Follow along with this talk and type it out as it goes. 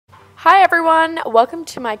Hi everyone, welcome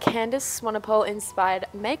to my Candice Swanepoel inspired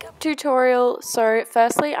makeup tutorial. So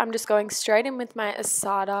firstly, I'm just going straight in with my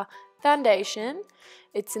Issada foundation.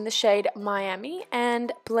 It's in the shade Miami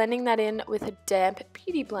and blending that in with a damp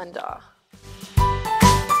beauty blender.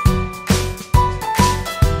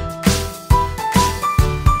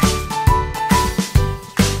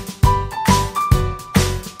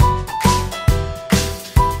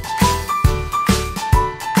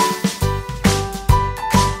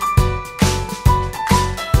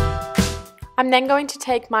 I'm then going to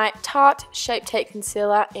take my Tarte Shape Tape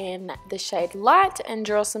Concealer in the shade Light and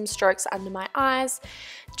draw some strokes under my eyes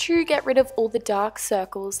to get rid of all the dark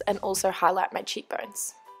circles and also highlight my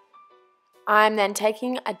cheekbones. I'm then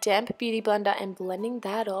taking a damp beauty blender and blending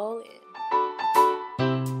that all in.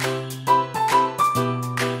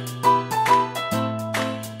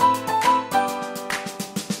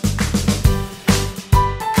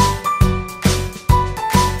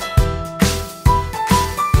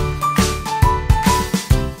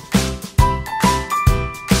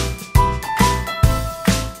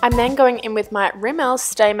 I'm then going in with my Rimmel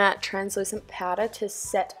Stay Matte Translucent Powder to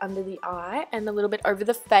set under the eye and a little bit over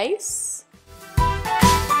the face.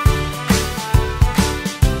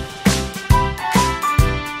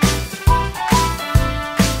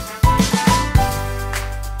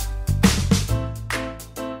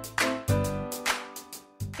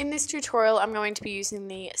 In this tutorial, I'm going to be using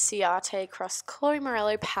the Ciate Cross Chloe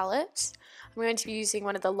Morello palette. I'm going to be using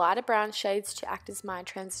one of the lighter brown shades to act as my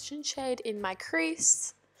transition shade in my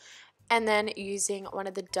crease. And then using one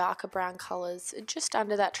of the darker brown colors just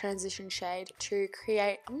under that transition shade to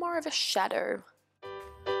create more of a shadow.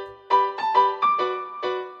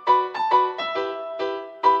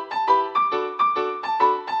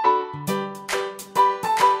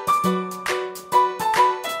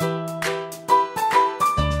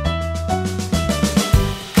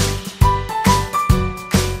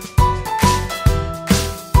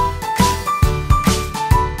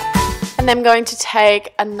 And I'm going to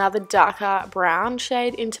take another darker brown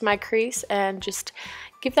shade into my crease and just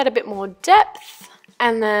give that a bit more depth,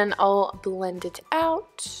 and then I'll blend it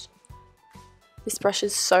out. This brush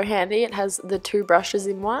is so handy, it has the two brushes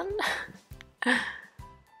in one.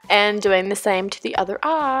 And doing the same to the other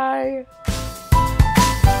eye.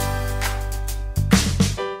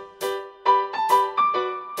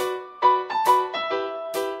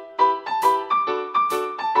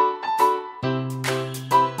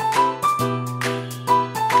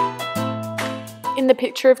 In the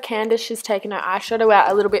picture of Candice, she's taken her eyeshadow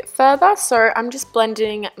out a little bit further, so I'm just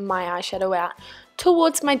blending my eyeshadow out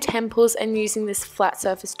towards my temples and using this flat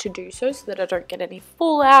surface to do so that I don't get any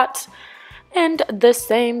fallout. And the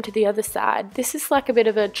same to the other side. This is like a bit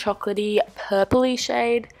of a chocolatey purpley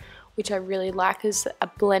shade, which I really like as a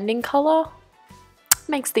blending color.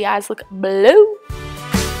 Makes the eyes look blue.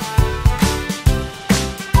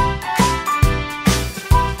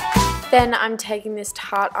 Then I'm taking this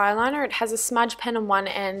Tarte eyeliner. It has a smudge pen on one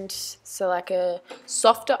end, so like a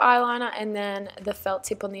softer eyeliner, and then the felt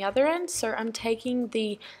tip on the other end. So I'm taking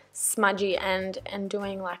the smudgy end and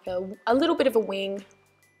doing like a little bit of a wing,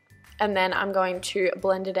 and then I'm going to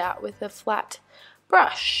blend it out with a flat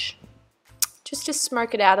brush just to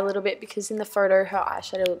smoke it out a little bit, because in the photo her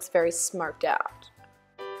eyeshadow looks very smoked out.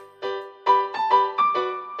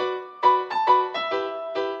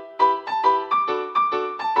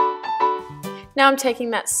 Now I'm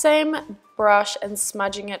taking that same brush and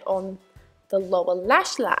smudging it on the lower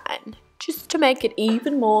lash line just to make it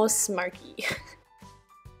even more smoky.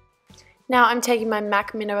 Now I'm taking my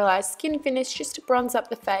MAC Mineralized Skin Finish just to bronze up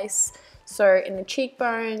the face. So in the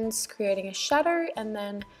cheekbones, creating a shadow, and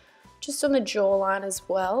then just on the jawline as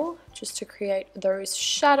well, just to create those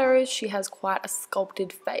shadows. She has quite a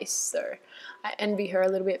sculpted face, so I envy her a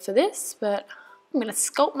little bit for this, but I'm going to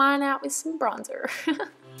sculpt mine out with some bronzer.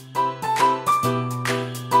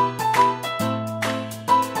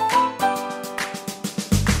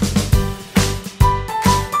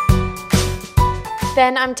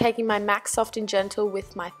 Then I'm taking my MAC Soft and Gentle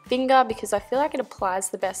with my finger because I feel like it applies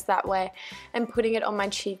the best that way, and putting it on my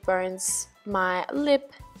cheekbones, my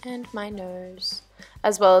lip and my nose,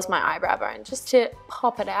 as well as my eyebrow bone, just to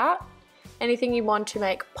pop it out. Anything you want to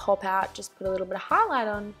make pop out, just put a little bit of highlight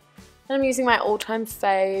on. And I'm using my all-time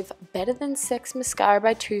fave Better Than Sex Mascara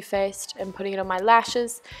by Too Faced and putting it on my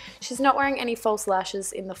lashes. She's not wearing any false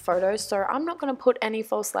lashes in the photo, so I'm not going to put any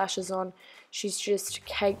false lashes on. She's just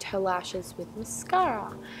caked her lashes with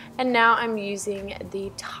mascara. And now I'm using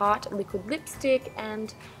the Tarte liquid lipstick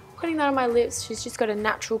and putting that on my lips. She's just got a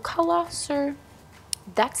natural color, so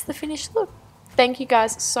that's the finished look. Thank you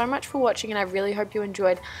guys so much for watching, and I really hope you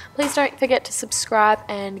enjoyed. Please don't forget to subscribe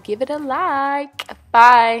and give it a like.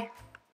 Bye.